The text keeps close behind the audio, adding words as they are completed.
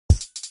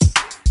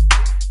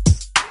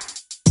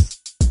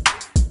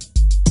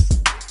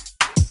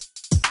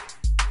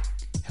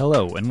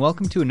Hello and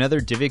welcome to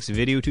another DivX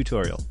video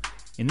tutorial.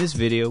 In this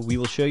video we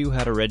will show you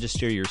how to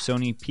register your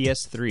Sony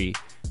PS3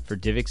 for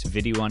DivX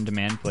Video on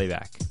Demand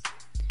Playback.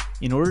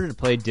 In order to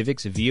play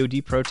DivX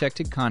VOD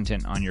protected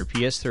content on your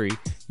PS3,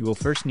 you will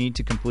first need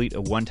to complete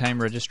a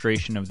one-time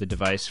registration of the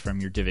device from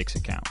your DivX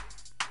account.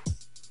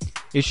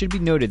 It should be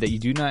noted that you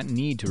do not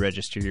need to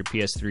register your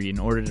PS3 in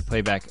order to play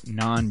back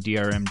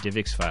non-DRM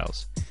DivX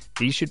files.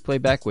 These should play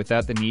back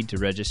without the need to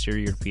register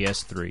your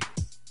PS3.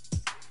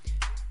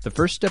 The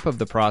first step of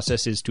the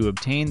process is to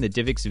obtain the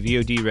DivX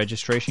VOD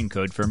registration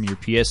code from your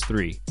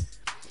PS3.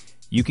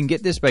 You can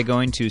get this by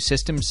going to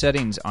System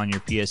Settings on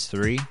your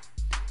PS3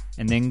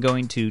 and then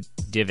going to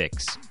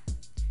DivX.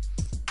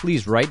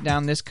 Please write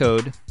down this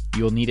code,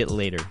 you'll need it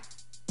later.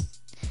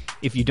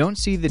 If you don't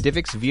see the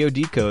DivX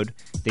VOD code,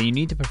 then you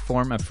need to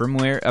perform a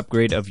firmware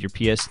upgrade of your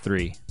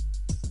PS3.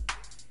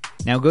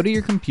 Now go to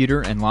your computer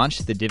and launch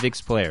the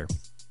DivX player.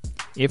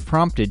 If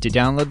prompted to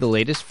download the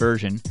latest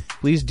version,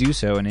 please do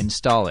so and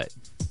install it.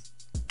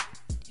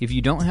 If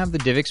you don't have the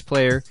DivX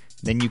player,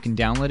 then you can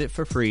download it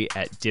for free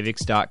at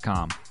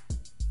DivX.com.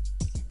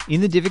 In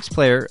the DivX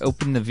player,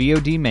 open the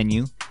VOD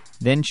menu,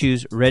 then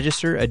choose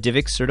Register a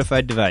DivX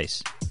Certified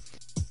Device.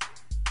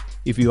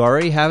 If you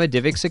already have a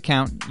DivX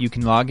account, you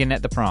can log in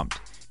at the prompt.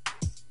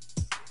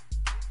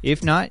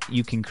 If not,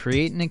 you can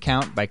create an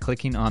account by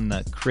clicking on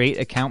the Create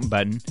Account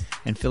button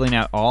and filling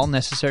out all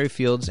necessary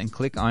fields and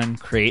click on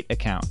Create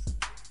Account.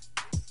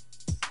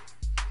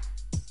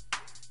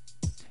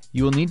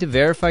 You will need to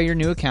verify your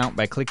new account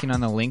by clicking on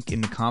the link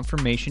in the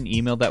confirmation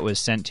email that was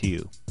sent to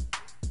you.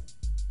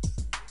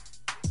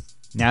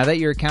 Now that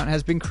your account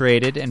has been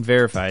created and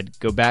verified,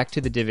 go back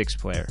to the DivX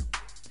player.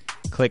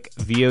 Click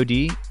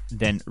VOD,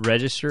 then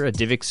Register a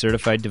DivX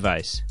Certified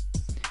Device.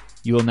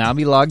 You will now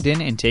be logged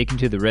in and taken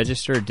to the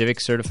Register a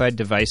DivX Certified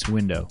Device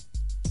window.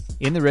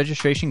 In the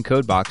registration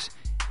code box,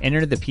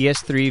 enter the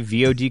PS3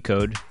 VOD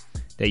code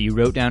that you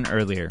wrote down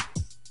earlier.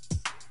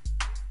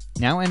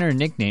 Now enter a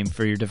nickname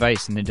for your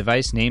device in the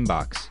device name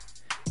box.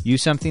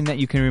 Use something that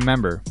you can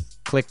remember.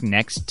 Click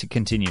Next to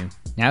continue.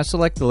 Now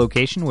select the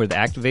location where the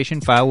activation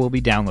file will be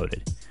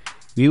downloaded.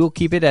 We will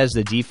keep it as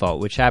the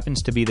default, which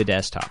happens to be the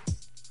desktop.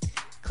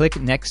 Click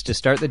Next to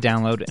start the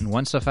download, and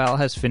once the file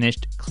has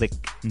finished, click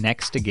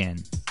Next again.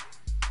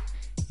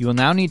 You will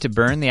now need to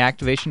burn the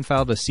activation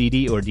file to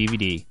CD or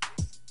DVD.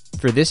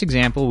 For this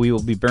example, we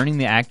will be burning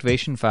the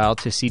activation file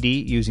to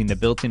CD using the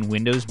built-in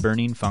Windows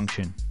burning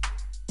function.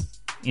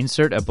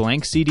 Insert a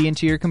blank CD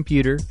into your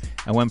computer,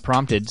 and when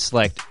prompted,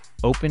 select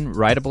Open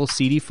Writable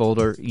CD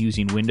Folder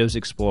using Windows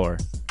Explorer.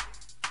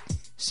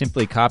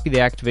 Simply copy the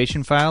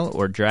activation file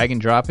or drag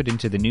and drop it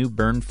into the new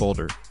Burn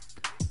folder.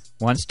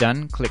 Once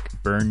done, click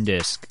Burn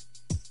Disk.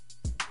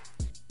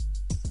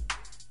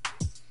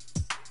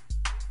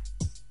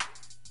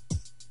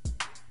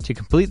 To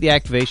complete the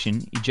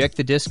activation, eject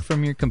the disk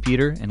from your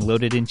computer and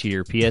load it into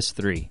your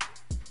PS3.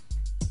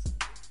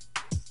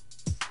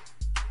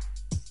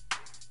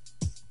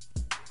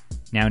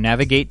 Now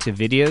navigate to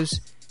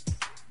Videos,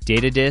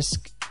 Data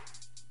Disk,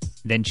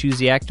 then choose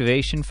the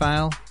activation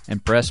file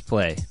and press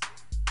play.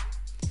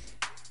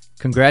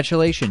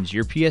 Congratulations,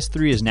 your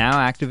PS3 is now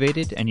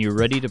activated and you're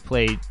ready to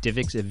play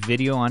DivX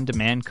Video on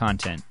Demand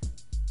content.